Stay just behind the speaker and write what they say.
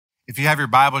If you have your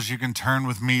Bibles, you can turn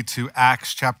with me to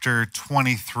Acts chapter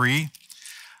 23.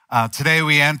 Today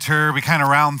we kind of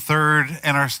round third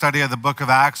in our study of the book of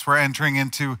Acts. We're entering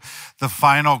into the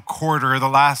final quarter, the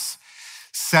last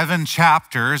 7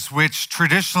 chapters, which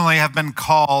traditionally have been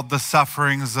called the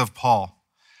sufferings of Paul,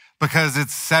 because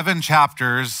it's 7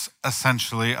 chapters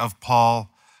essentially of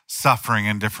Paul suffering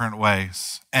in different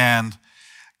ways. And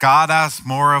God asks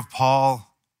more of Paul,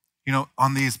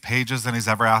 on these pages than he's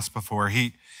ever asked before.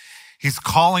 He's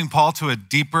calling Paul to a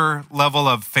deeper level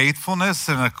of faithfulness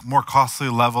and a more costly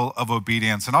level of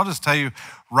obedience. And I'll just tell you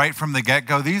right from the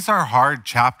get-go, these are hard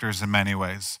chapters in many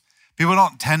ways. People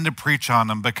don't tend to preach on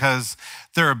them because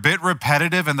they're a bit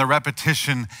repetitive and the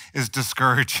repetition is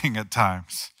discouraging at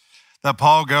times. That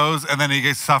Paul goes and then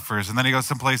he suffers, and then he goes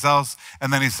someplace else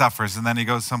and then he suffers, and then he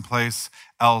goes someplace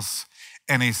else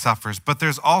and he suffers. But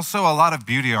there's also a lot of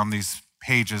beauty on these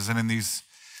pages and in these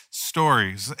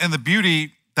stories. And the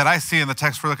beauty that I see in the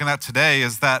text we're looking at today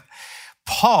is that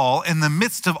Paul, in the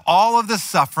midst of all of this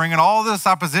suffering and all of this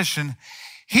opposition,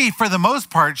 he, for the most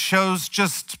part, shows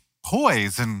just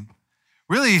poise and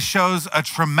really shows a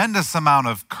tremendous amount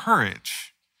of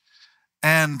courage.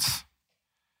 And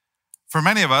for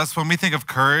many of us, when we think of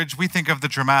courage, we think of the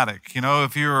dramatic.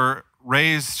 If you're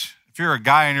a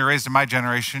guy and you're raised in my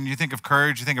generation, you think of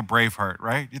courage, you think of Braveheart,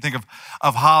 right? You think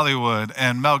of Hollywood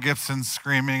and Mel Gibson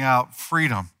screaming out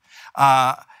freedom.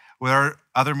 There are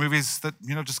other movies that,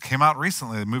 just came out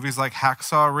recently, movies like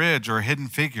Hacksaw Ridge or Hidden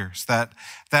Figures that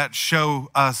show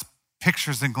us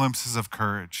pictures and glimpses of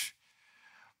courage.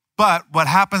 But what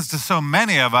happens to so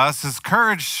many of us is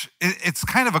courage, it's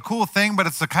kind of a cool thing, but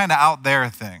it's a kind of out there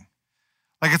thing.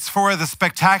 Like it's for the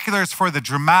spectacular, it's for the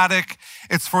dramatic,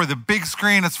 it's for the big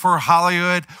screen, it's for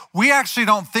Hollywood. We actually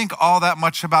don't think all that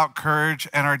much about courage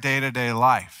in our day-to-day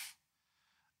life.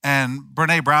 And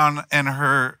Brene Brown, in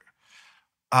her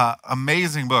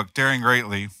amazing book, Daring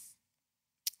Greatly,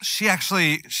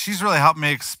 she's really helped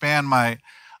me expand my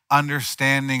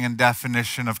understanding and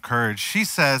definition of courage. She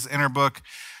says in her book,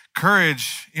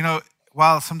 courage,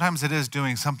 while sometimes it is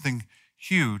doing something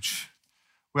huge,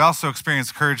 we also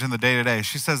experience courage in the day-to-day.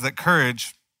 She says that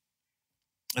courage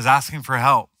is asking for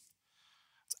help.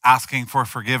 It's asking for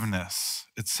forgiveness.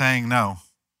 It's saying no.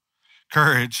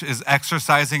 Courage is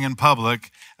exercising in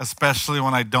public, especially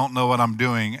when I don't know what I'm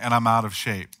doing and I'm out of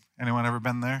shape. Anyone ever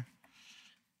been there?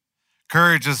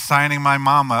 Courage is signing my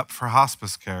mom up for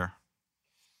hospice care.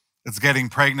 It's getting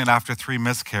pregnant after 3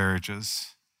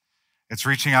 miscarriages. It's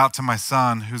reaching out to my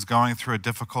son who's going through a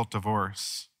difficult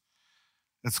divorce.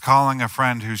 It's calling a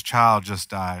friend whose child just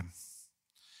died.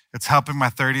 It's helping my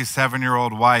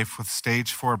 37-year-old wife with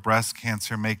stage 4 breast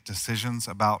cancer make decisions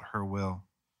about her will.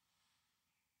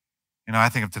 I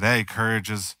think of today,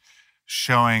 courage is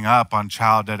showing up on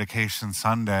Child Dedication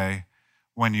Sunday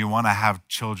when you want to have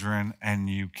children and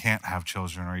you can't have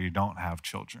children or you don't have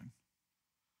children.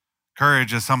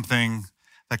 Courage is something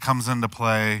that comes into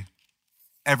play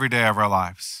every day of our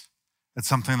lives. It's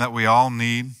something that we all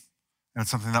need, and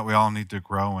it's something that we all need to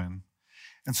grow in.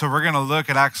 And so we're going to look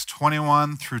at Acts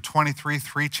 21 through 23,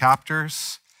 3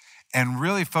 chapters, and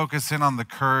really focus in on the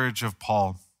courage of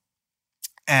Paul.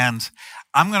 And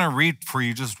I'm going to read for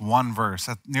you just one verse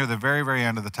near the very, very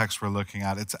end of the text we're looking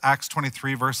at. It's Acts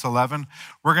 23, verse 11.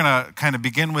 We're going to kind of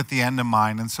begin with the end in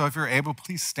mind. And so if you're able,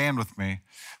 please stand with me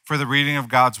for the reading of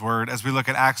God's word as we look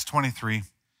at Acts 23,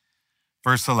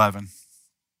 verse 11.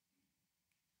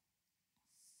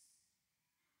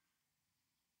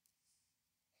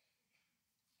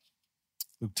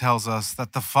 Luke tells us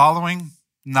that the following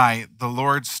night, the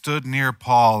Lord stood near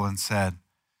Paul and said,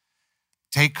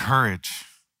 "Take courage.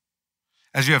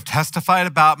 As you have testified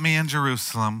about me in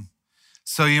Jerusalem,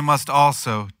 so you must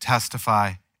also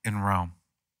testify in Rome."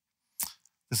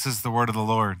 This is the word of the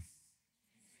Lord.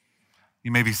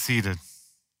 You may be seated.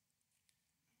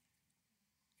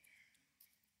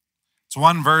 It's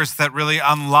one verse that really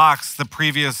unlocks the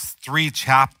previous 3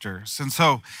 chapters. And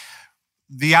so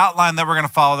the outline that we're going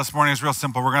to follow this morning is real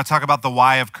simple. We're going to talk about the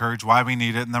why of courage, why we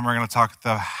need it, and then we're going to talk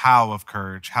the how of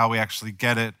courage, how we actually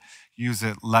get it, use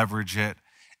it, leverage it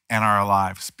in our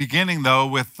lives. Beginning, though,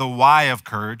 with the why of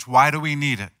courage. Why do we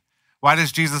need it? Why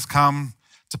does Jesus come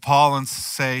to Paul and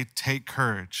say, take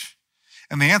courage?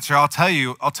 And the answer, I'll tell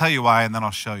you why, and then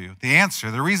I'll show you. The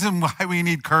answer, the reason why we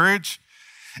need courage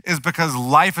is because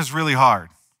life is really hard.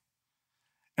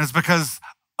 And it's because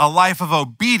a life of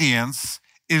obedience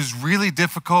is really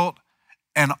difficult,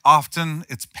 and often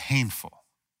it's painful.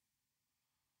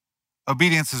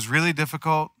 Obedience is really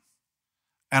difficult,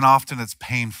 and often it's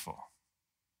painful.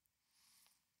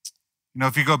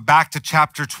 If you go back to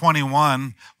chapter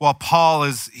 21, while Paul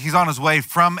he's on his way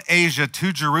from Asia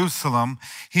to Jerusalem,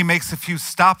 he makes a few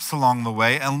stops along the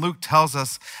way, and Luke tells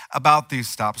us about these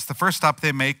stops. The first stop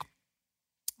they make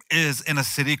is in a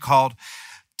city called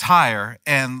Tyre,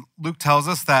 and Luke tells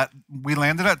us that we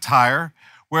landed at Tyre,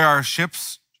 where our ship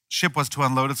was to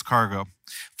unload its cargo.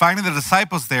 Finding the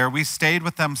disciples there, we stayed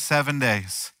with them 7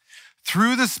 days.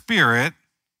 Through the Spirit,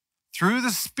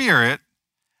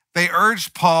 they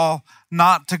urged Paul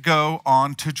not to go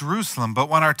on to Jerusalem. But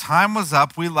when our time was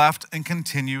up, we left and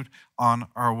continued on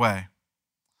our way.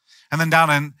 And then down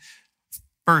in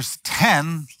verse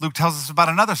 10, Luke tells us about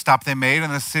another stop they made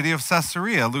in the city of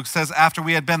Caesarea. Luke says, after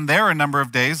we had been there a number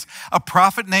of days, a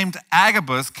prophet named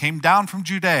Agabus came down from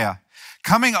Judea.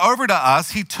 Coming over to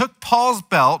us, he took Paul's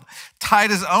belt,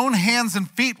 tied his own hands and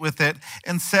feet with it,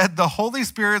 and said, the Holy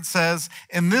Spirit says,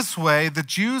 in this way, the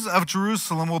Jews of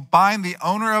Jerusalem will bind the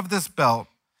owner of this belt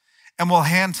and will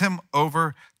hand him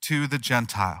over to the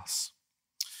Gentiles.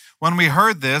 When we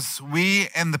heard this, we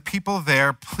and the people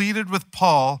there pleaded with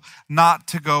Paul not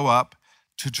to go up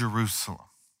to Jerusalem.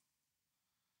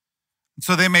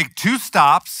 So they make 2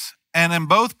 stops. And in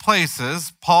both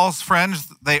places, Paul's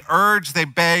friends, they urge, they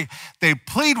beg, they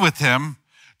plead with him,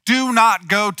 do not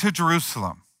go to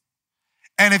Jerusalem.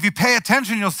 And if you pay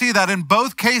attention, you'll see that in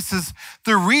both cases,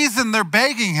 the reason they're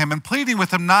begging him and pleading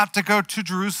with him not to go to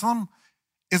Jerusalem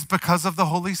is because of the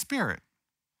Holy Spirit.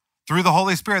 Through the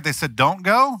Holy Spirit, they said, don't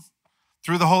go.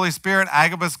 Through the Holy Spirit,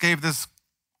 Agabus gave this,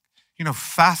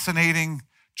 fascinating,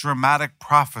 dramatic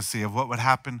prophecy of what would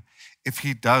happen if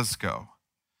he does go.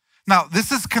 Now,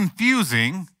 this is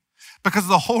confusing because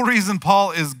the whole reason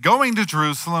Paul is going to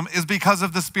Jerusalem is because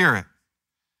of the Spirit.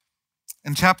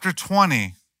 In chapter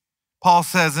 20, Paul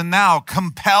says, and now,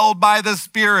 compelled by the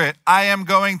Spirit, I am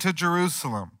going to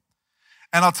Jerusalem.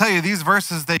 And I'll tell you, these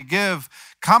verses, they give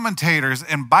commentators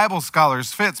and Bible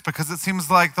scholars fits because it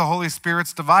seems like the Holy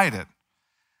Spirit's divided.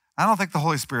 I don't think the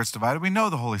Holy Spirit's divided. We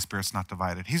know the Holy Spirit's not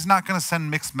divided. He's not going to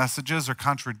send mixed messages or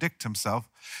contradict himself,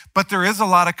 but there is a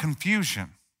lot of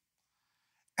confusion.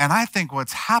 And I think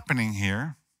what's happening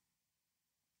here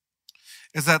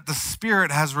is that the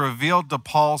Spirit has revealed to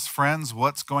Paul's friends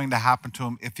what's going to happen to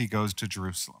him if he goes to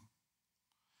Jerusalem.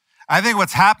 I think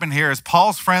what's happened here is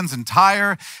Paul's friends in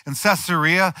Tyre and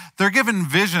Caesarea, they're given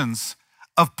visions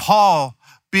of Paul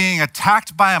being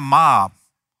attacked by a mob,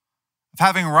 of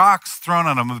having rocks thrown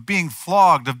at him, of being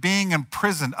flogged, of being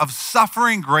imprisoned, of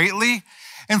suffering greatly.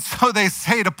 And so they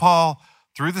say to Paul,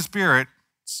 through the Spirit,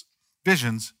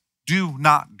 visions, do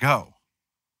not go.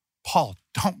 Paul,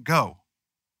 don't go.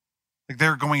 Like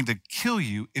they're going to kill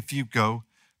you if you go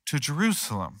to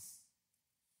Jerusalem.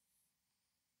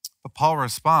 But Paul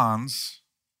responds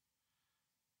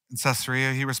in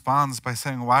Caesarea, he responds by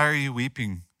saying, why are you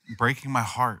weeping and breaking my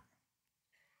heart?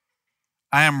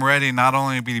 I am ready not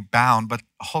only to be bound, but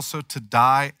also to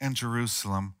die in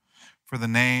Jerusalem for the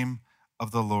name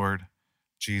of the Lord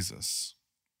Jesus.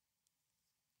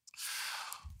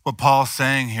 What Paul's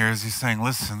saying here is he's saying,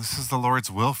 listen, this is the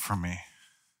Lord's will for me,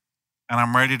 and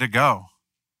I'm ready to go.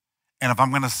 And if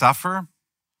I'm going to suffer,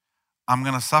 I'm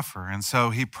going to suffer. And so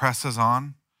he presses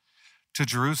on to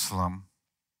Jerusalem.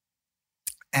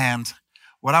 And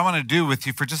what I want to do with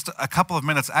you for just a couple of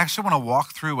minutes, I actually want to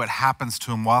walk through what happens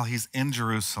to him while he's in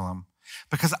Jerusalem,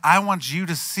 because I want you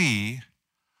to see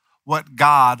what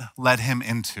God led him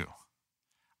into.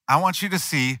 I want you to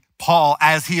see Paul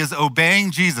as he is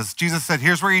obeying Jesus. Jesus said,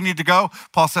 here's where you need to go.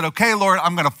 Paul said, okay, Lord,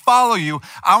 I'm going to follow you.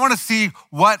 I want to see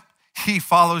what he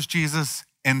follows Jesus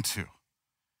into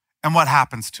and what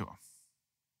happens to him.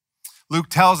 Luke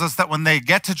tells us that when they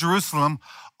get to Jerusalem,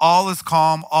 all is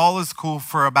calm, all is cool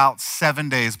for about 7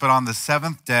 days. But on the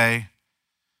 7th day,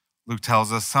 Luke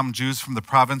tells us, some Jews from the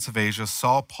province of Asia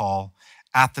saw Paul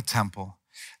at the temple.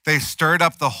 They stirred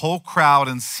up the whole crowd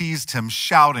and seized him,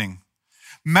 shouting,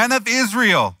 men of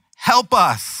Israel, help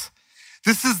us.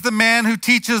 This is the man who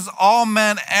teaches all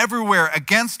men everywhere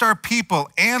against our people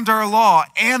and our law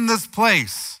and this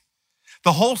place.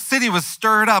 The whole city was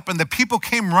stirred up and the people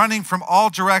came running from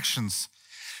all directions.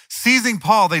 Seizing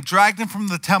Paul, they dragged him from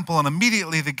the temple and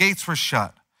immediately the gates were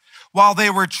shut. While they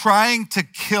were trying to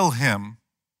kill him,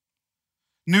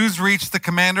 news reached the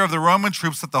commander of the Roman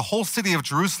troops that the whole city of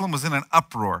Jerusalem was in an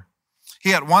uproar.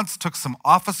 He at once took some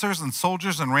officers and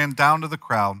soldiers and ran down to the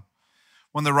crowd.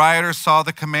 When the rioters saw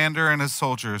the commander and his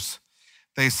soldiers,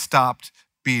 they stopped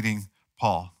beating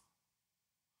Paul.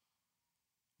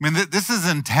 I mean, this is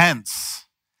intense.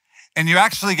 And you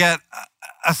actually get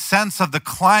a sense of the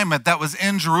climate that was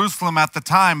in Jerusalem at the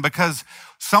time, because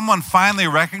someone finally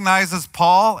recognizes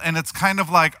Paul and it's kind of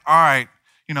like, all right,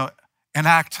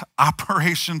 enact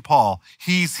Operation Paul.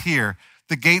 He's here.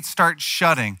 The gates start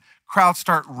shutting. Crowds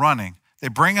start running. They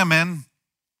bring him in.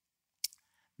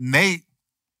 And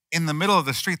in the middle of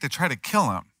the street, they try to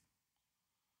kill him.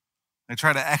 They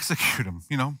try to execute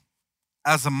him,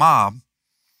 as a mob.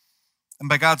 And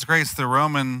by God's grace, the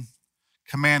Roman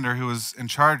commander who was in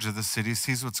charge of the city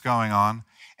sees what's going on.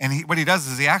 And what he does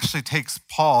is he actually takes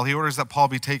Paul, he orders that Paul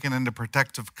be taken into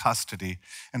protective custody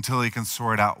until he can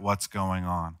sort out what's going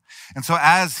on. And so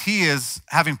as he is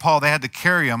having Paul, they had to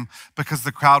carry him because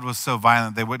the crowd was so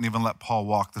violent, they wouldn't even let Paul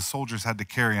walk. The soldiers had to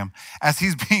carry him. As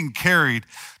he's being carried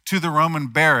to the Roman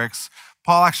barracks,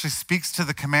 Paul actually speaks to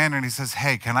the commander and he says,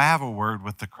 "Hey, can I have a word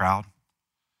with the crowd?"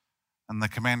 And the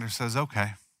commander says,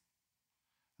 "Okay."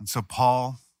 And so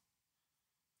Paul,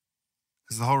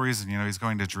 because the whole reason, he's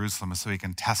going to Jerusalem is so he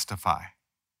can testify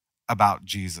about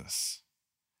Jesus.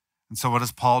 And so what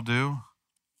does Paul do?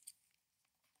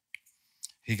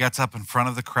 He gets up in front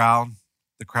of the crowd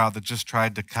that just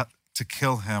tried to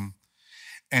kill him,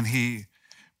 and he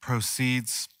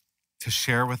proceeds to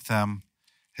share with them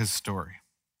his story.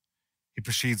 He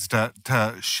proceeds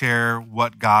to share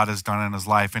what God has done in his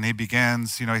life. And he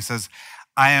begins, he says,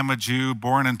 "I am a Jew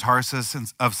born in Tarsus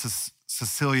of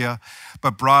Cilicia,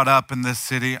 but brought up in this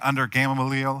city under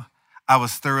Gamaliel. I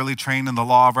was thoroughly trained in the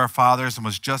law of our fathers and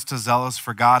was just as zealous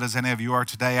for God as any of you are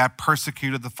today. I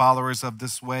persecuted the followers of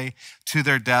this way to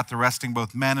their death, arresting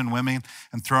both men and women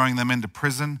and throwing them into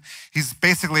prison." He's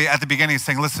basically, at the beginning,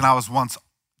 saying, listen, I was once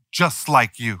just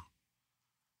like you.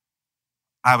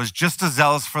 I was just as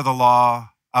zealous for the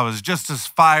law. I was just as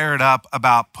fired up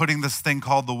about putting this thing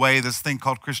called the way, this thing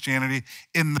called Christianity,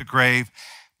 in the grave.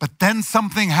 But then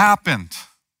something happened.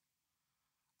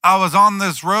 I was on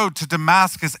this road to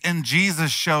Damascus and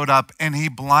Jesus showed up and he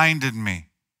blinded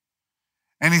me.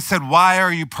 And he said, "Why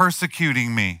are you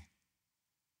persecuting me?"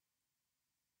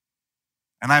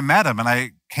 And I met him and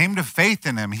I came to faith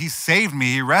in him. He saved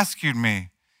me. He rescued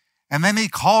me. And then he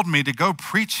called me to go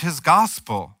preach his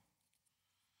gospel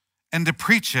and to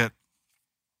preach it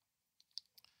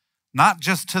not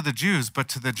just to the Jews, but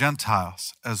to the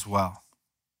Gentiles as well.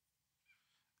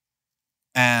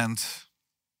 And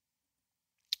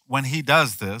when he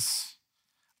does this,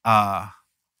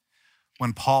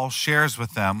 when Paul shares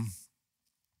with them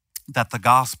that the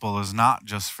gospel is not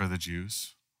just for the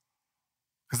Jews,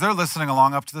 because they're listening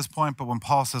along up to this point, but when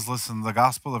Paul says, listen, the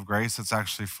gospel of grace, it's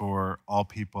actually for all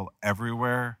people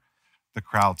everywhere, the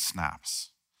crowd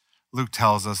snaps. Luke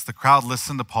tells us the crowd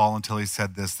listened to Paul until he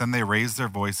said this. Then they raised their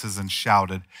voices and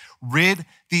shouted, "Rid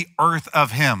the earth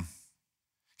of him.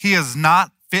 He is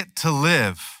not fit to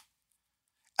live."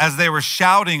 As they were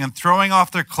shouting and throwing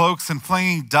off their cloaks and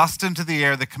flinging dust into the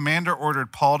air, the commander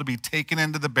ordered Paul to be taken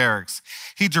into the barracks.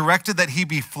 He directed that he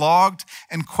be flogged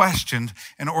and questioned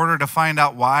in order to find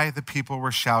out why the people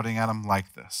were shouting at him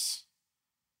like this.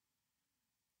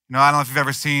 I don't know if you've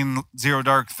ever seen Zero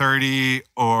Dark 30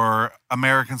 or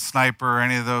American Sniper or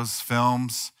any of those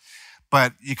films,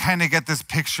 but you kind of get this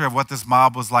picture of what this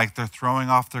mob was like. They're throwing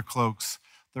off their cloaks.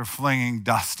 They're flinging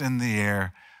dust in the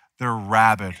air. They're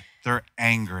rabid. They're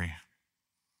angry.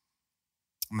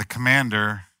 And the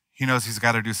commander, he knows he's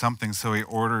got to do something, so he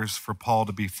orders for Paul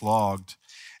to be flogged.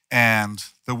 And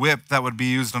the whip that would be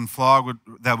used on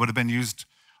that would have been used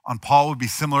on Paul would be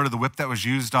similar to the whip that was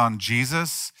used on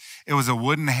Jesus. It was a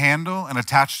wooden handle, and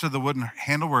attached to the wooden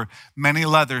handle were many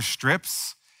leather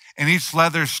strips. And each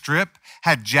leather strip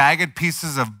had jagged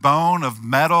pieces of bone, of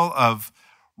metal, of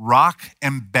rock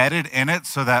embedded in it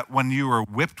so that when you were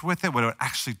whipped with it would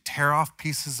actually tear off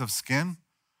pieces of skin.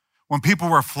 When people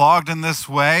were flogged in this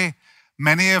way,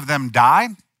 many of them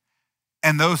died,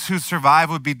 and those who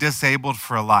survived would be disabled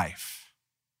for life.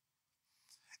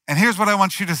 And here's what I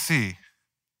want you to see.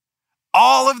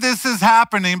 All of this is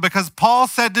happening because Paul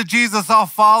said to Jesus, "I'll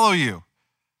follow you."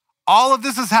 All of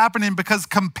this is happening because,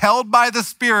 compelled by the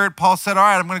Spirit, Paul said, "All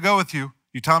right, I'm going to go with you.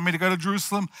 You telling me to go to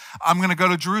Jerusalem? I'm going to go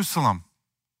to Jerusalem."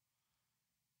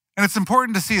 And it's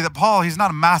important to see that Paul, he's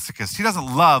not a masochist. He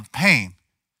doesn't love pain.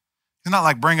 He's not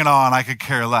like, "Bring it on, I could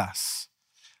care less."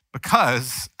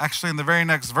 Because actually in the very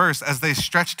next verse, as they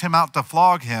stretched him out to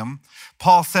flog him,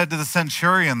 Paul said to the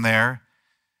centurion there,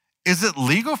 "Is it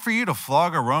legal for you to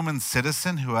flog a Roman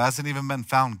citizen who hasn't even been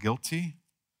found guilty?"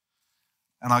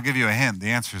 And I'll give you a hint. The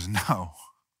answer is no.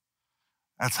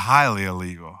 That's highly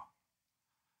illegal.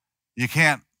 You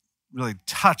can't really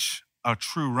touch a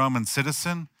true Roman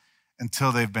citizen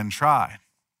until they've been tried.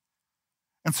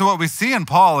 And so what we see in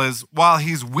Paul is, while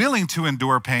he's willing to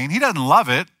endure pain, he doesn't love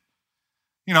it.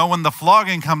 When the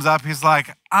flogging comes up, he's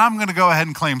like, "I'm going to go ahead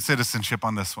and claim citizenship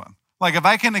on this one. Like, if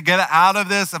I can get out of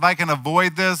this, if I can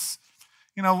avoid this,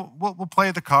 we'll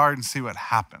play the card and see what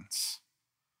happens.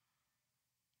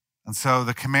 And so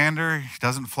the commander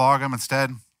doesn't flog him.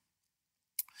 Instead,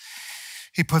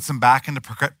 he puts him back into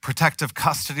protective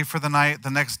custody for the night. The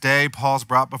next day, Paul's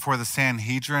brought before the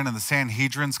Sanhedrin, and the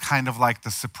Sanhedrin's kind of like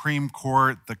the Supreme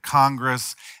Court, the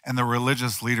Congress, and the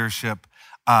religious leadership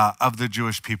of the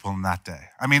Jewish people in that day.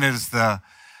 I mean, it is the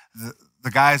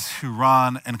guys who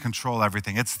run and control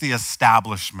everything. It's the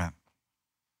establishment.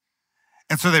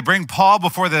 And so they bring Paul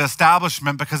before the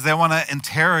establishment because they want to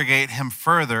interrogate him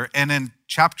further. And in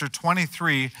chapter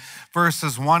 23,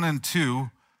 verses 1 and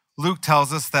 2, Luke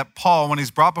tells us that Paul, when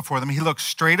he's brought before them, he looked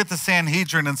straight at the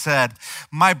Sanhedrin and said,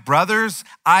 "My brothers,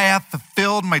 I have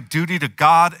fulfilled my duty to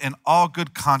God in all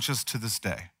good conscience to this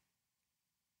day."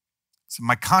 So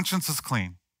my conscience is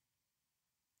clean.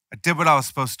 I did what I was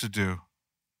supposed to do.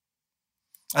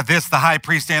 At this, the high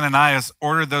priest Ananias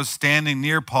ordered those standing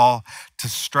near Paul to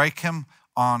strike him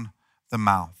on the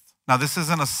mouth. Now, this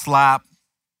isn't a slap.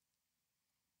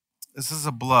 This is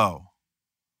a blow.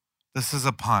 This is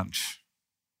a punch.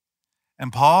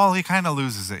 And Paul, he kind of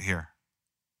loses it here.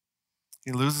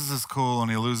 He loses his cool and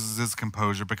he loses his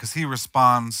composure because he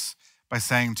responds by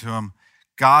saying to him,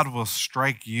 "God will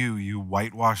strike you, you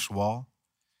whitewashed wall.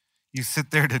 You sit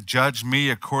there to judge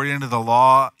me according to the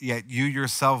law, yet you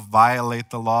yourself violate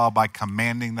the law by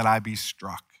commanding that I be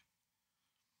struck."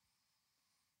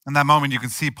 In that moment, you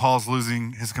can see Paul's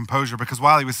losing his composure because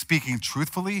while he was speaking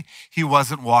truthfully, he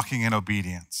wasn't walking in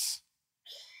obedience.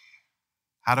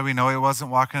 How do we know he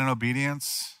wasn't walking in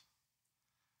obedience?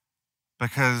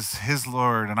 Because his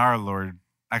Lord and our Lord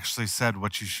actually said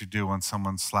what you should do when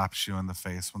someone slaps you in the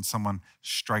face, when someone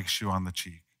strikes you on the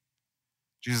cheek.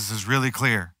 Jesus is really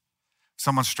clear. If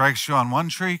someone strikes you on one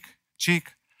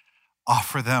cheek,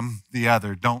 offer them the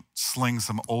other. Don't sling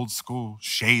some old school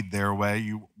shade their way,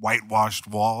 you whitewashed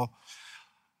wall.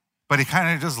 But he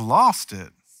kind of just lost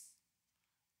it.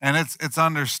 And it's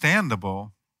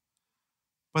understandable.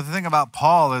 But the thing about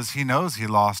Paul is he knows he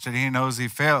lost it. He knows he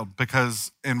failed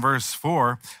because in verse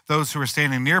 4, those who were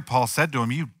standing near Paul said to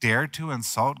him, "You dare to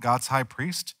insult God's high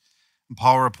priest?" And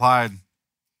Paul replied,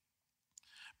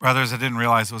 "Brothers, I didn't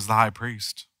realize it was the high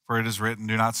priest. For it is written,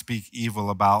 do not speak evil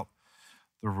about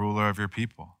the ruler of your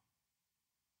people."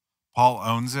 Paul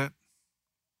owns it.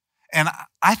 And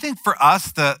I think for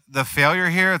us, the failure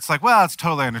here, it's like, well, it's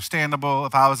totally understandable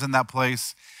if I was in that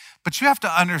place. But you have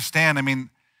to understand, I mean,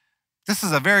 this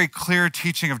is a very clear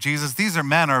teaching of Jesus. These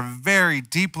men are very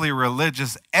deeply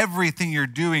religious. Everything you're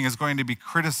doing is going to be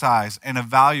criticized and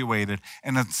evaluated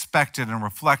and inspected and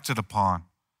reflected upon.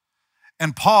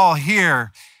 And Paul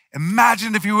here,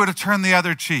 imagine if he would have turned the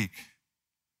other cheek.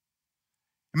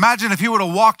 Imagine if he would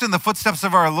have walked in the footsteps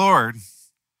of our Lord,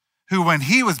 who when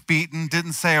he was beaten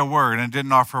didn't say a word and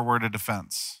didn't offer a word of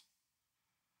defense.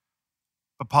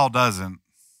 But Paul doesn't.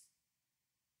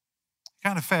 He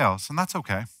kind of fails, and that's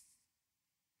okay.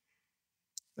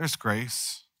 There's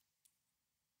grace.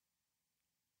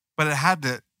 But it had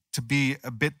to be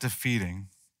a bit defeating.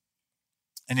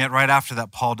 And yet right after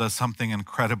that, Paul does something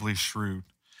incredibly shrewd.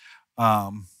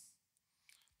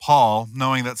 Paul,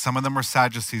 knowing that some of them were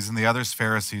Sadducees and the others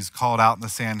Pharisees, called out in the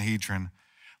Sanhedrin,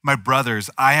 "My brothers,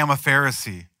 I am a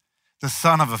Pharisee, the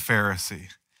son of a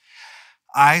Pharisee.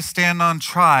 I stand on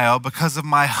trial because of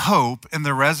my hope in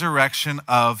the resurrection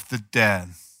of the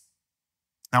dead."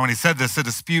 Now, when he said this, a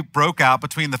dispute broke out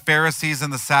between the Pharisees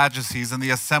and the Sadducees, and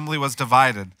the assembly was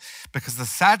divided because the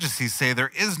Sadducees say there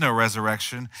is no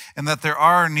resurrection and that there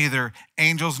are neither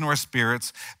angels nor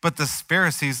spirits, but the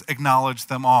Pharisees acknowledge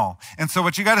them all. And so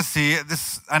what you got to see,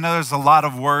 I know there's a lot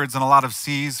of words and a lot of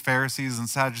C's, Pharisees and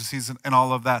Sadducees and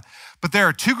all of that, but there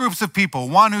are two groups of people.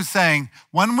 One who's saying,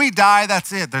 when we die,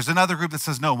 that's it. There's another group that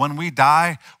says, no, when we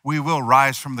die, we will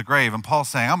rise from the grave. And Paul's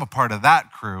saying, I'm a part of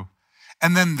that crew.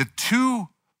 And then the two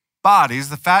bodies,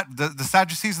 the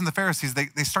Sadducees and the Pharisees,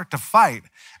 they start to fight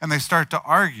and they start to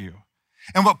argue.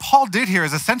 And what Paul did here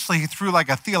is essentially he threw like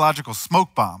a theological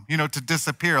smoke bomb, to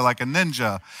disappear like a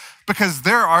ninja, because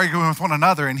they're arguing with one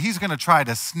another and he's going to try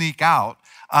to sneak out.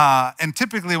 And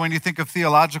typically when you think of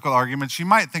theological arguments, you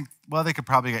might think, well, they could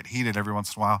probably get heated every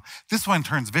once in a while. This one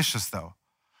turns vicious though.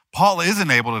 Paul isn't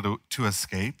able to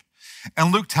escape.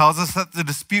 And Luke tells us that the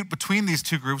dispute between these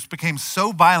two groups became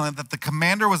so violent that the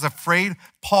commander was afraid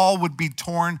Paul would be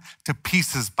torn to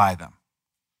pieces by them.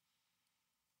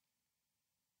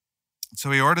 So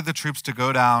he ordered the troops to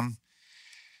go down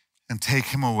and take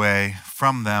him away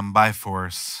from them by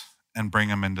force and bring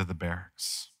him into the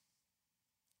barracks.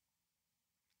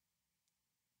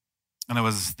 And it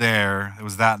was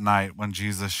that night when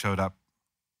Jesus showed up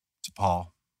to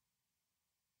Paul.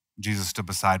 Jesus stood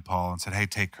beside Paul and said, hey,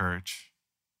 take courage.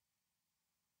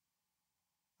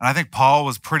 And I think Paul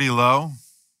was pretty low.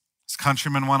 His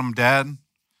countrymen want him dead.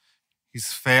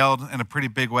 He's failed in a pretty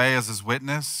big way as his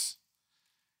witness.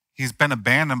 He's been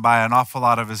abandoned by an awful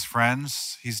lot of his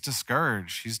friends. He's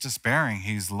discouraged. He's despairing.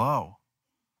 He's low.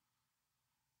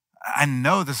 I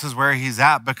know this is where he's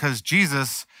at because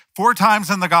Jesus, 4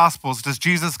 times in the Gospels, does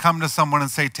Jesus come to someone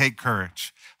and say, take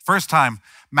courage. First time,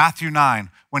 Matthew 9,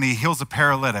 when he heals a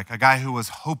paralytic, a guy who was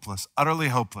hopeless, utterly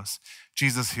hopeless.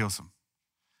 Jesus heals him.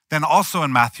 Then also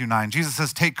in Matthew 9, Jesus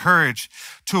says, take courage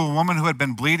to a woman who had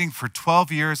been bleeding for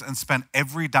 12 years and spent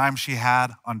every dime she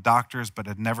had on doctors but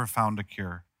had never found a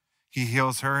cure. He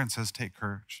heals her and says, take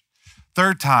courage.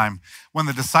 Third time, when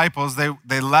the disciples,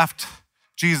 they left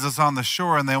Jesus on the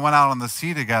shore and they went out on the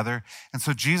sea together. And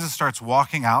so Jesus starts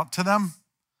walking out to them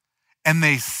and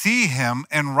they see him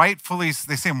and rightfully,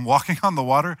 they see him walking on the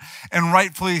water and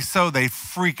rightfully so they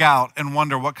freak out and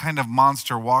wonder what kind of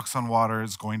monster walks on water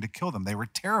is going to kill them. They were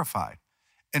terrified.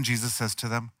 And Jesus says to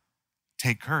them,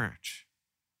 take courage.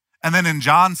 And then in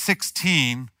John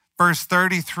 16, verse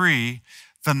 33,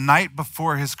 the night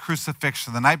before his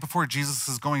crucifixion, the night before Jesus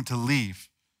is going to leave,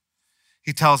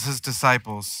 he tells his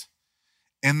disciples,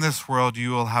 in this world you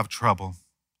will have trouble,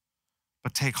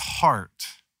 but take heart,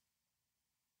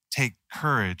 take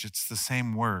courage. It's the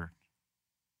same word.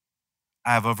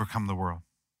 I have overcome the world.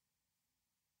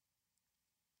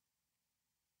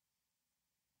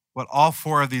 What all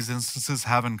 4 of these instances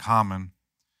have in common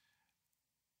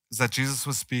is that Jesus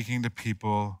was speaking to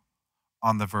people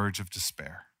on the verge of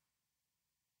despair.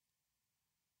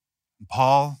 And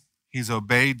Paul, he's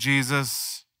obeyed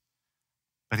Jesus,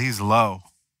 but he's low.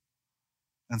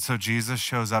 And so Jesus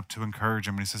shows up to encourage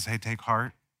him and he says, hey, take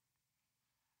heart.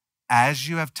 As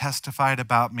you have testified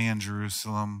about me in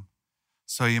Jerusalem,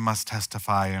 so you must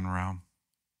testify in Rome.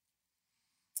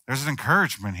 There's an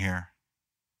encouragement here.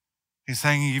 He's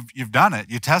saying, you've done it.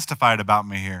 You testified about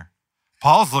me here.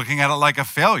 Paul's looking at it like a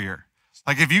failure.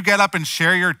 Like if you get up and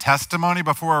share your testimony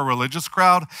before a religious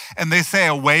crowd and they say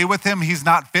away with him, he's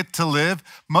not fit to live,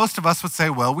 most of us would say,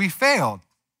 well, we failed.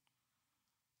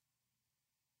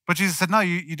 But Jesus said, no,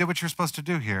 you did what you're supposed to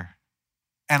do here.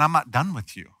 And I'm not done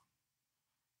with you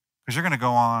because you're going to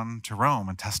go on to Rome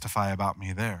and testify about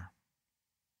me there.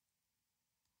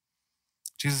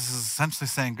 Jesus is essentially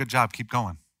saying, good job, keep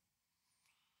going.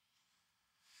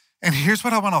 And here's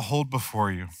what I want to hold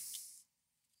before you.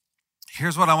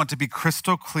 Here's what I want to be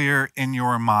crystal clear in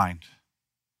your mind.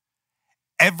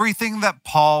 Everything that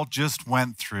Paul just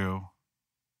went through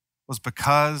was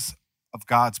because of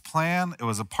God's plan. It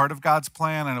was a part of God's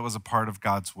plan and it was a part of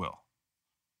God's will.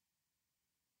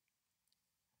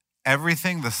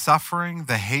 Everything, the suffering,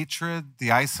 the hatred,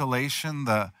 the isolation,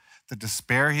 the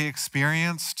despair he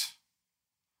experienced,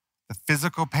 the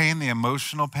physical pain, the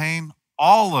emotional pain,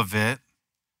 all of it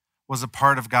was a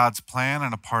part of God's plan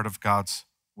and a part of God's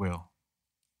will.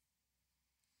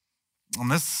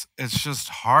 And this is just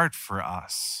hard for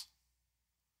us.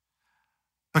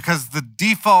 Because the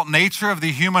default nature of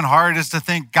the human heart is to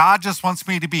think God just wants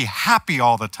me to be happy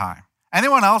all the time.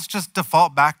 Anyone else just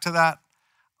default back to that?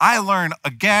 I learn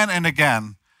again and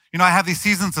again. I have these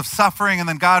seasons of suffering and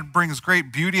then God brings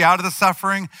great beauty out of the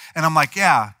suffering. And I'm like,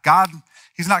 yeah, God,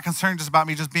 he's not concerned just about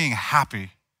me just being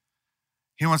happy.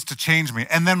 He wants to change me.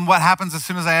 And then what happens as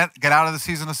soon as I get out of the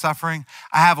season of suffering?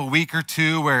 I have a week or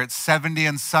two where it's 70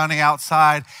 and sunny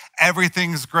outside.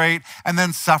 Everything's great. And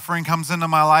then suffering comes into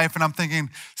my life and I'm thinking,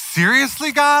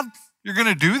 seriously, God, you're going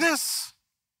to do this?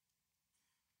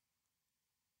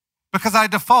 Because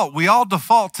we all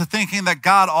default to thinking that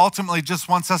God ultimately just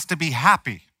wants us to be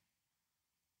happy.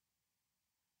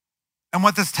 And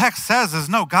what this text says is,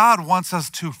 no, God wants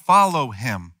us to follow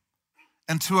him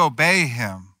and to obey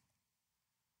him.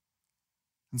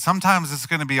 And sometimes it's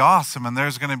going to be awesome and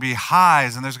there's going to be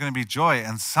highs and there's going to be joy.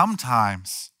 And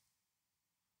sometimes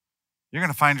you're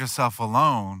going to find yourself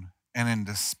alone and in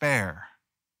despair.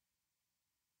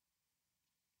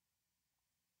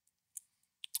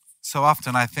 So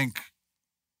often I think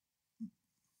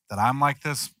that I'm like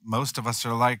this. Most of us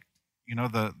are like,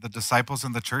 the disciples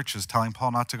in the churches telling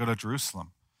Paul not to go to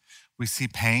Jerusalem. We see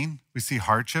pain, we see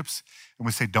hardships, and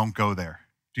we say, don't go there.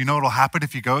 Do you know what will happen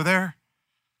if you go there?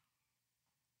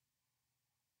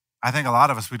 I think a lot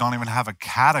of us, we don't even have a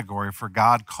category for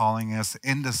God calling us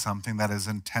into something that is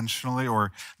intentionally,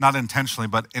 or not intentionally,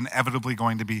 but inevitably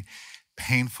going to be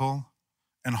painful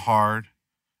and hard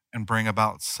and bring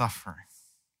about suffering.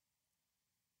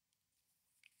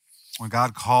 When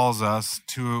God calls us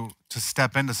to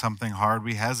step into something hard,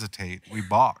 we hesitate, we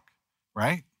balk,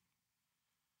 right?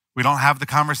 We don't have the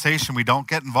conversation, we don't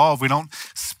get involved, we don't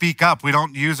speak up, we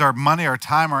don't use our money, our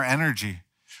time, our energy.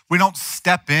 We don't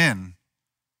step in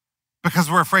because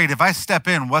we're afraid if I step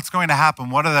in, what's going to happen?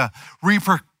 What are the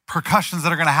repercussions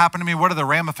that are going to happen to me? What are the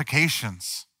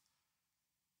ramifications?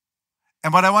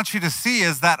 And what I want you to see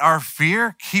is that our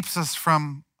fear keeps us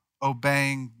from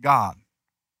obeying God.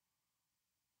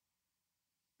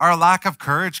 Our lack of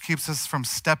courage keeps us from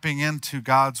stepping into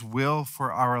God's will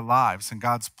for our lives and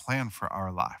God's plan for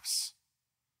our lives.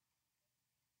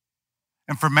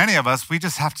 And for many of us, we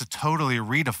just have to totally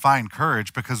redefine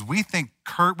courage because we think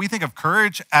of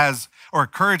courage or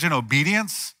courage and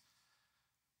obedience.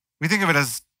 We think of it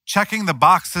as checking the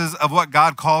boxes of what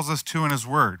God calls us to in his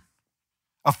word,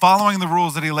 of following the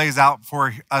rules that he lays out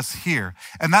for us here.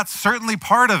 And that's certainly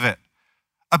part of it.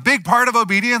 A big part of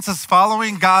obedience is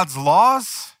following God's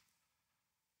laws.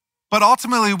 But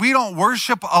ultimately, we don't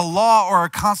worship a law or a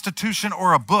constitution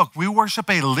or a book. We worship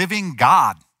a living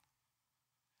God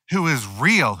who is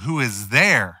real, who is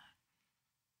there,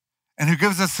 and who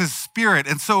gives us his spirit.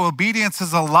 And so obedience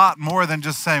is a lot more than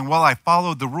just saying, well, I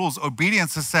followed the rules.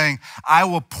 Obedience is saying, I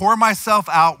will pour myself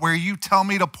out where you tell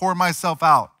me to pour myself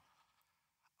out.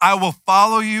 I will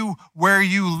follow you where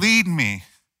you lead me.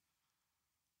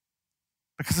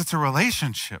 Because it's a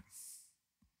relationship.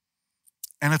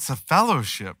 And it's a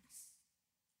fellowship.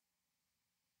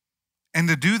 And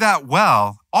to do that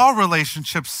well, all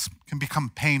relationships can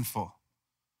become painful.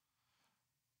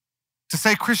 To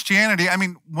say Christianity, I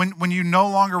mean, when you no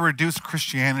longer reduce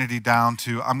Christianity down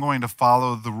to, I'm going to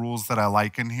follow the rules that I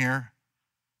like in here,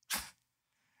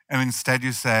 and instead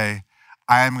you say,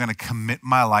 I am going to commit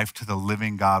my life to the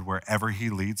living God wherever he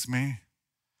leads me,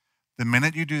 the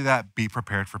minute you do that, be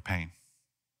prepared for pain.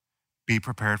 Be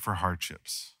prepared for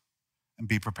hardships. And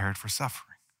be prepared for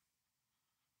suffering.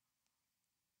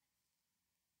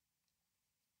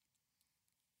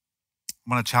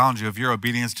 I want to challenge you, if your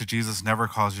obedience to Jesus never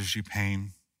causes you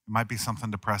pain, it might be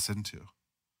something to press into.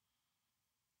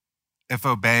 If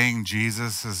obeying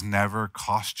Jesus has never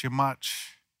cost you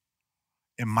much,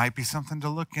 it might be something to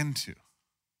look into.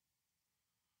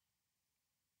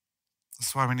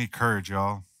 That's why we need courage,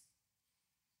 y'all.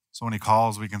 So when he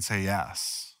calls, we can say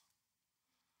yes.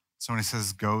 So when he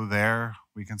says, go there,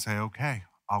 we can say, okay,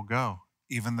 I'll go,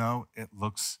 even though it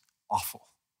looks awful.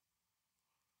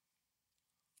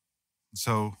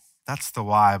 So that's the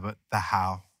why, but the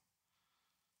how.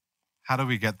 How do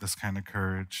we get this kind of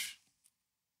courage?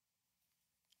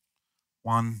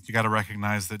 One, you got to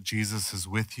recognize that Jesus is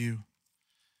with you.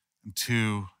 And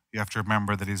two, you have to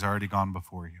remember that he's already gone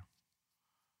before you.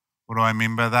 What do I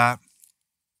mean by that?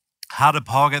 How did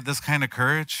Paul get this kind of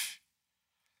courage?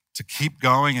 To keep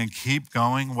going and keep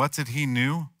going. What did he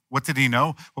know?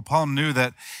 Well, Paul knew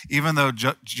that even though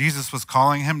Jesus was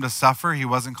calling him to suffer, he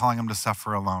wasn't calling him to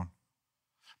suffer alone.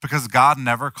 Because God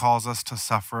never calls us to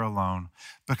suffer alone.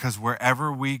 Because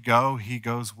wherever we go, he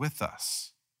goes with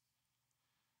us.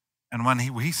 And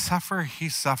when we suffer, he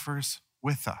suffers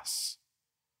with us.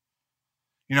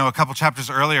 You know, a couple chapters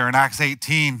earlier in Acts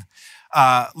 18,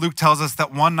 Luke tells us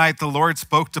that one night the Lord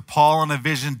spoke to Paul in a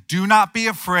vision, do not be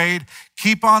afraid,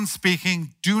 keep on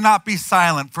speaking, do not be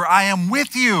silent, for I am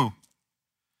with you.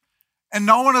 And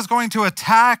no one is going to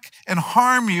attack and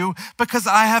harm you because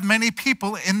I have many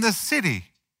people in this city.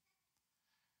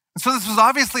 And so this was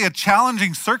obviously a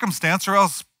challenging circumstance, or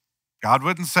else God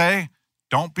wouldn't say,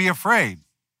 don't be afraid.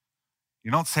 You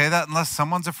don't say that unless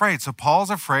someone's afraid. So Paul's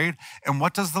afraid. And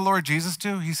what does the Lord Jesus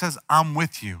do? He says, I'm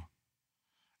with you.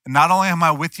 And not only am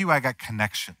I with you, I got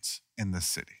connections in this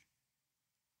city.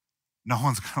 No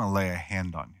one's going to lay a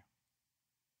hand on you.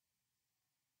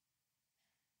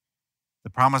 The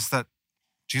promise that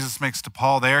Jesus makes to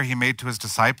Paul there, he made to his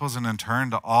disciples and in turn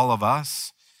to all of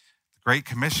us. The Great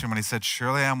Commission when he said,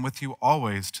 surely I am with you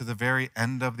always to the very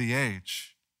end of the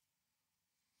age.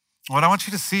 What I want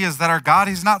you to see is that our God,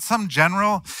 he's not some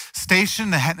general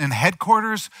stationed in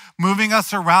headquarters, moving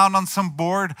us around on some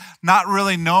board, not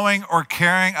really knowing or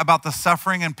caring about the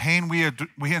suffering and pain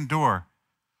we endure.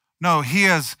 No, he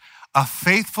is a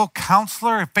faithful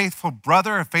counselor, a faithful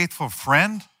brother, a faithful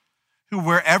friend, who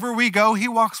wherever we go, he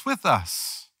walks with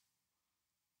us.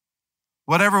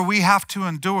 Whatever we have to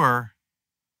endure,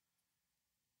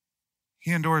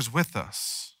 he endures with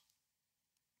us.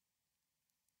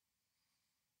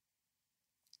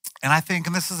 And I think,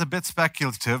 and this is a bit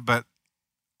speculative, but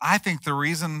I think the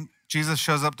reason Jesus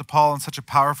shows up to Paul in such a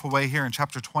powerful way here in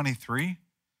chapter 23,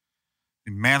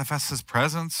 he manifests his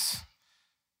presence,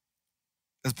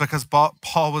 is because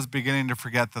Paul was beginning to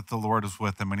forget that the Lord was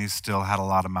with him and he still had a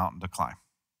lot of mountain to climb.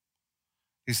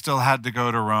 He still had to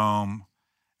go to Rome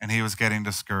and he was getting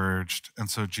discouraged. And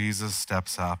so Jesus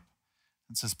steps up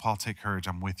and says, Paul, take courage,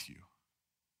 I'm with you.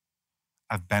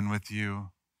 I've been with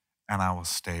you and I will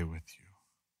stay with you.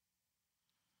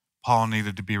 Paul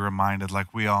needed to be reminded,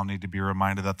 like we all need to be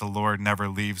reminded, that the Lord never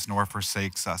leaves nor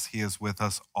forsakes us. He is with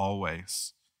us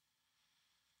always.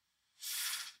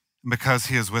 And because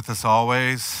he is with us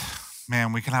always,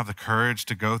 man, we can have the courage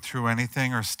to go through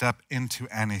anything or step into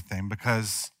anything,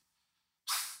 because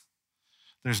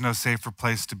there's no safer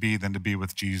place to be than to be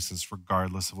with Jesus,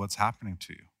 regardless of what's happening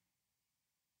to you.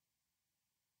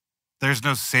 There's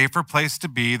no safer place to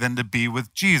be than to be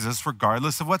with Jesus,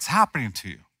 regardless of what's happening to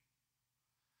you.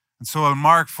 And so in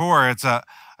Mark 4, it's a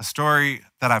story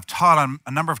that I've taught on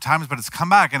a number of times, but it's come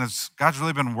back and God's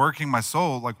really been working my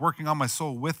soul, like working on my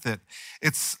soul with it.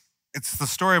 It's the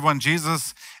story of when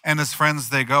Jesus and his friends,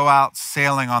 they go out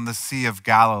sailing on the Sea of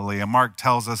Galilee. And Mark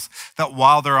tells us that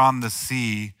while they're on the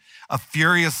sea, a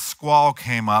furious squall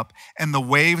came up and the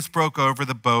waves broke over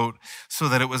the boat so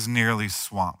that it was nearly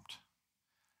swamped.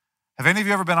 Have any of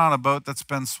you ever been on a boat that's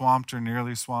been swamped or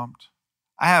nearly swamped?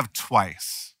 I have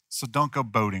twice, so don't go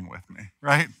boating with me,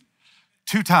 right?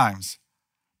 2 times.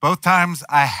 Both times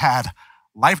I had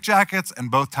life jackets and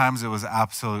both times it was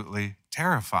absolutely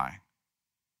terrifying.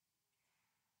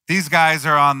 These guys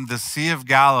are on the Sea of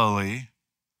Galilee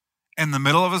in the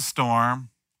middle of a storm.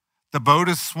 The boat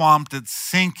is swamped, it's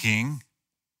sinking.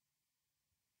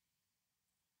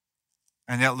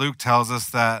 And yet Mark tells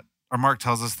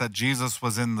us that Jesus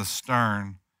was in the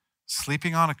stern,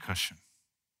 sleeping on a cushion.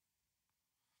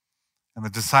 And the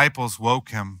disciples woke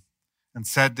him and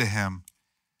said to him,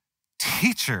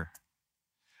 "Teacher,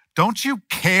 don't you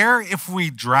care if we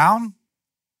drown?"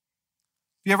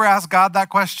 You ever ask God that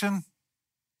question?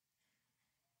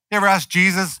 You ever ask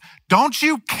Jesus, "Don't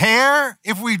you care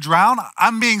if we drown?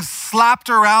 I'm being slapped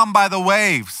around by the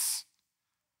waves.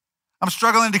 I'm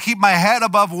struggling to keep my head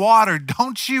above water.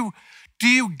 Do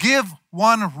you give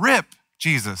one rip,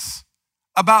 Jesus,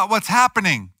 about what's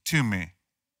happening to me?"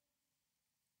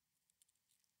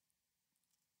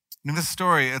 In this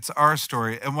story, it's our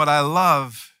story. And what I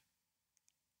love,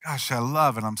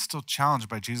 and I'm still challenged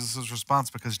by Jesus' response,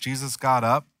 because Jesus got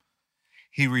up,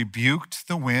 he rebuked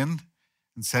the wind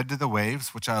and said to the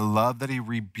waves, which I love that he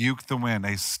rebuked the wind.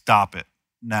 Hey, stop it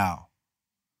now.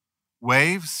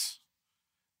 Waves,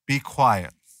 be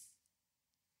quiet.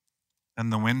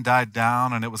 And the wind died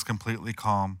down and it was completely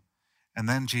calm. And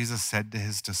then Jesus said to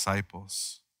his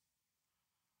disciples,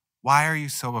 "Why are you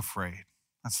so afraid?"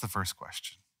 That's the first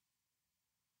question,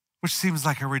 which seems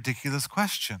like a ridiculous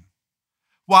question.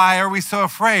 Why are we so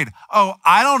afraid? Oh,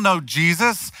 I don't know,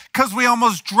 Jesus, because we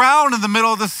almost drowned in the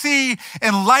middle of the sea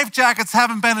and life jackets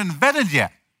haven't been invented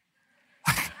yet.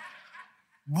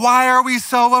 Why are we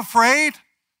so afraid?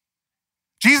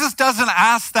 Jesus doesn't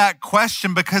ask that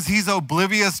question because he's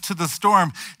oblivious to the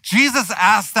storm. Jesus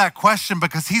asks that question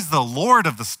because he's the Lord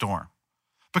of the storm,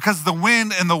 because the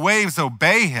wind and the waves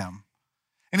obey him.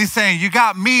 And he's saying, you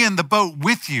got me in the boat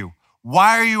with you.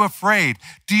 Why are you afraid?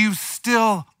 Do you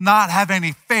still not have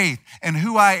any faith in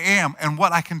who I am and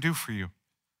what I can do for you?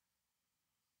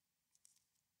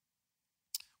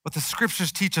 What the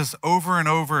scriptures teach us over and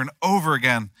over and over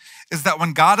again is that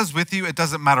when God is with you, it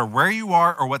doesn't matter where you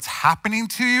are or what's happening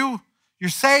to you, you're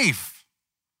safe.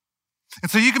 And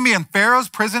so you can be in Pharaoh's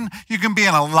prison, you can be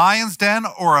in a lion's den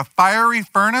or a fiery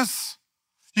furnace,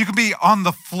 you can be on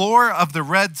the floor of the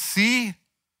Red Sea,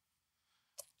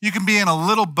 you can be in a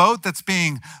little boat that's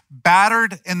being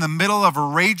battered in the middle of a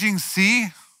raging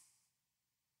sea.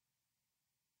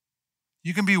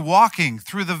 You can be walking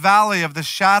through the valley of the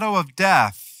shadow of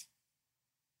death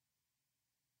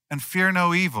and fear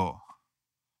no evil,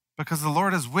 because the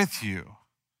Lord is with you.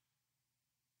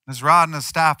 His rod and his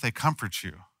staff, they comfort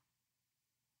you.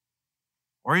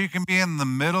 Or you can be in the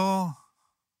middle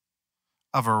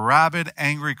of a rabid,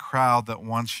 angry crowd that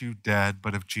wants you dead,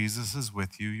 but if Jesus is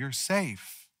with you, you're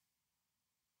safe.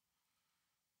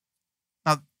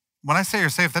 Now, when I say you're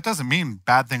safe, that doesn't mean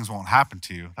bad things won't happen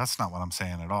to you. That's not what I'm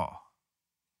saying at all.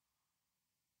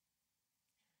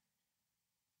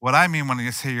 What I mean when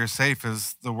I say you're safe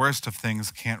is the worst of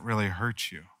things can't really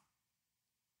hurt you.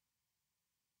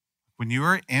 When you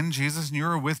are in Jesus and you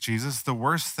are with Jesus, the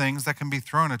worst things that can be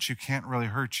thrown at you can't really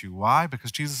hurt you. Why?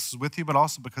 Because Jesus is with you, but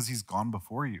also because he's gone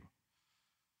before you.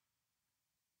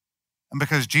 And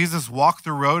because Jesus walked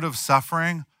the road of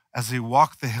suffering as he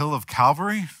walked the hill of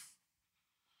Calvary,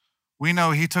 we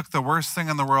know he took the worst thing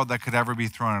in the world that could ever be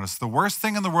thrown at us. The worst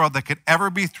thing in the world that could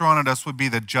ever be thrown at us would be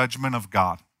the judgment of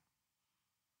God.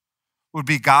 Would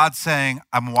be God saying,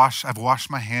 I've washed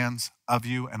my hands of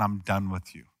you and I'm done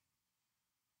with you.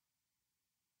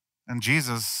 And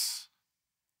Jesus,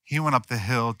 he went up the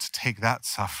hill to take that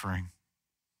suffering.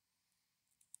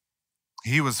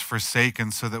 He was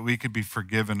forsaken so that we could be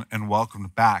forgiven and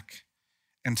welcomed back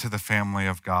into the family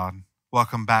of God.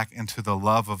 welcomed back into the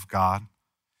love of God.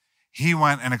 He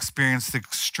went and experienced the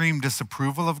extreme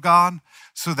disapproval of God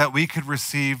so that we could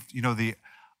receive, the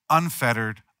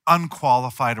unfettered,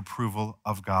 unqualified approval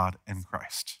of God in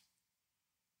Christ.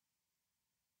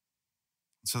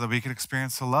 So that we could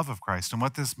experience the love of Christ. And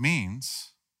what this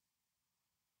means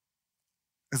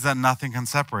is that nothing can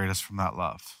separate us from that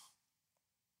love.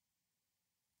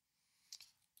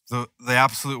 The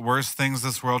absolute worst things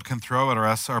this world can throw at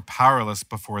us are powerless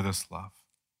before this love.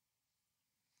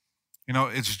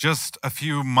 It's just a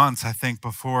few months, I think,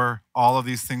 before all of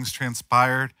these things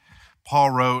transpired.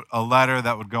 Paul wrote a letter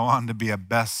that would go on to be a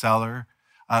bestseller.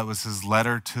 It was his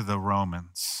letter to the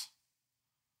Romans.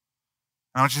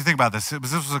 I want you to think about this.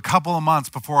 This was a couple of months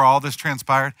before all this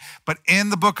transpired. But in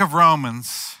the book of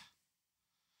Romans,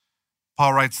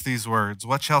 Paul writes these words: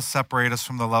 "What shall separate us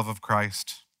from the love of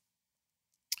Christ?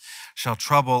 Shall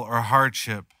trouble or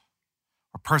hardship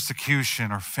or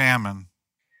persecution or famine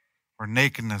or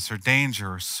nakedness or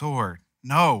danger or sword?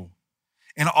 No.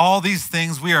 In all these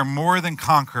things we are more than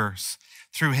conquerors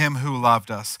through him who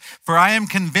loved us. For I am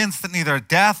convinced that neither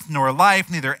death nor life,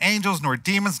 neither angels nor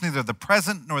demons, neither the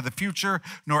present nor the future,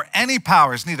 nor any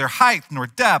powers, neither height nor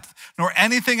depth, nor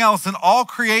anything else in all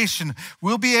creation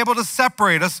will be able to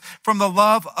separate us from the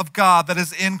love of God that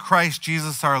is in Christ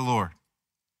Jesus our Lord."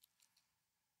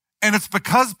 And it's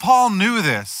because Paul knew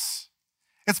this.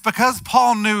 It's because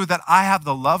Paul knew that I have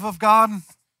the love of God.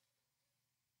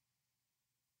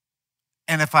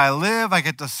 And if I live, I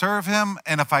get to serve him.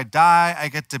 And if I die, I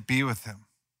get to be with him.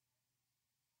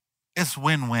 It's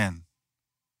win-win.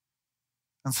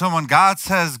 And so when God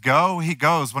says go, he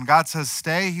goes. When God says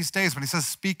stay, he stays. When he says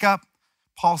speak up,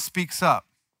 Paul speaks up.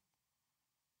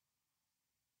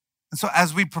 And so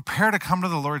as we prepare to come to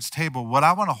the Lord's table, what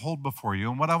I want to hold before you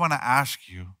and what I want to ask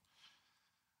you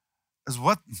is,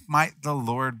 what might the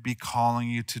Lord be calling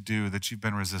you to do that you've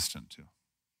been resistant to?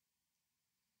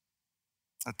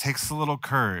 That takes a little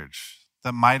courage,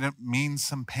 that might mean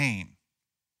some pain.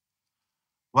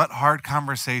 What hard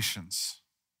conversations?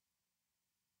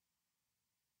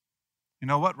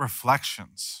 What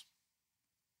reflections?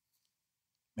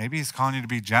 Maybe he's calling you to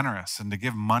be generous and to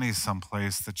give money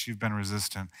someplace that you've been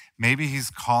resistant. Maybe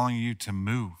he's calling you to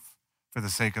move for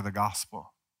the sake of the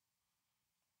gospel.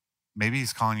 Maybe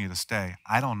he's calling you to stay.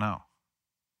 I don't know.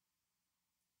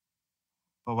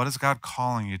 But what is God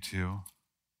calling you to?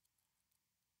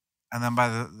 And then by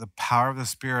the power of the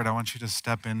Spirit, I want you to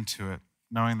step into it,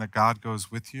 knowing that God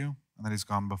goes with you and that he's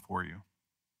gone before you.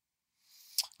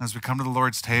 As we come to the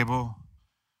Lord's table,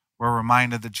 we're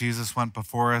reminded that Jesus went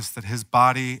before us, that his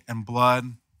body and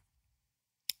blood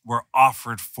were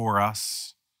offered for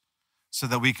us so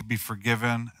that we could be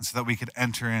forgiven and so that we could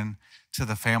enter into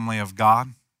the family of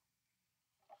God.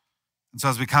 And so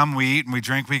as we come, we eat and we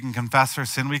drink, we can confess our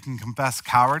sin, we can confess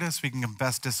cowardice, we can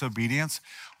confess disobedience,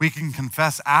 we can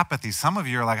confess apathy. Some of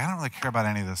you are like, I don't really care about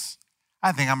any of this.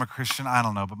 I think I'm a Christian, I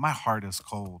don't know, but my heart is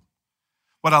cold.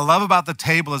 What I love about the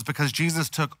table is because Jesus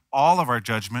took all of our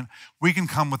judgment, we can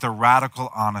come with a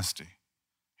radical honesty.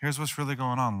 Here's what's really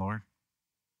going on, Lord.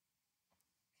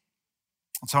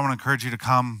 And so I want to encourage you to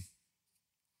come,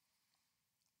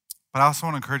 but I also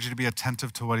want to encourage you to be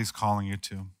attentive to what he's calling you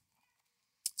to.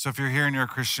 So if you're here and you're a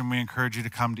Christian, we encourage you to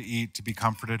come to eat, to be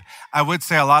comforted. I would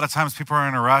say a lot of times people are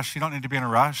in a rush. You don't need to be in a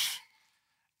rush.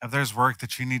 If there's work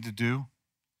that you need to do,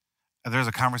 if there's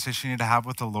a conversation you need to have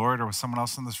with the Lord or with someone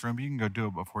else in this room, you can go do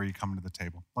it before you come to the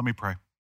table. Let me pray.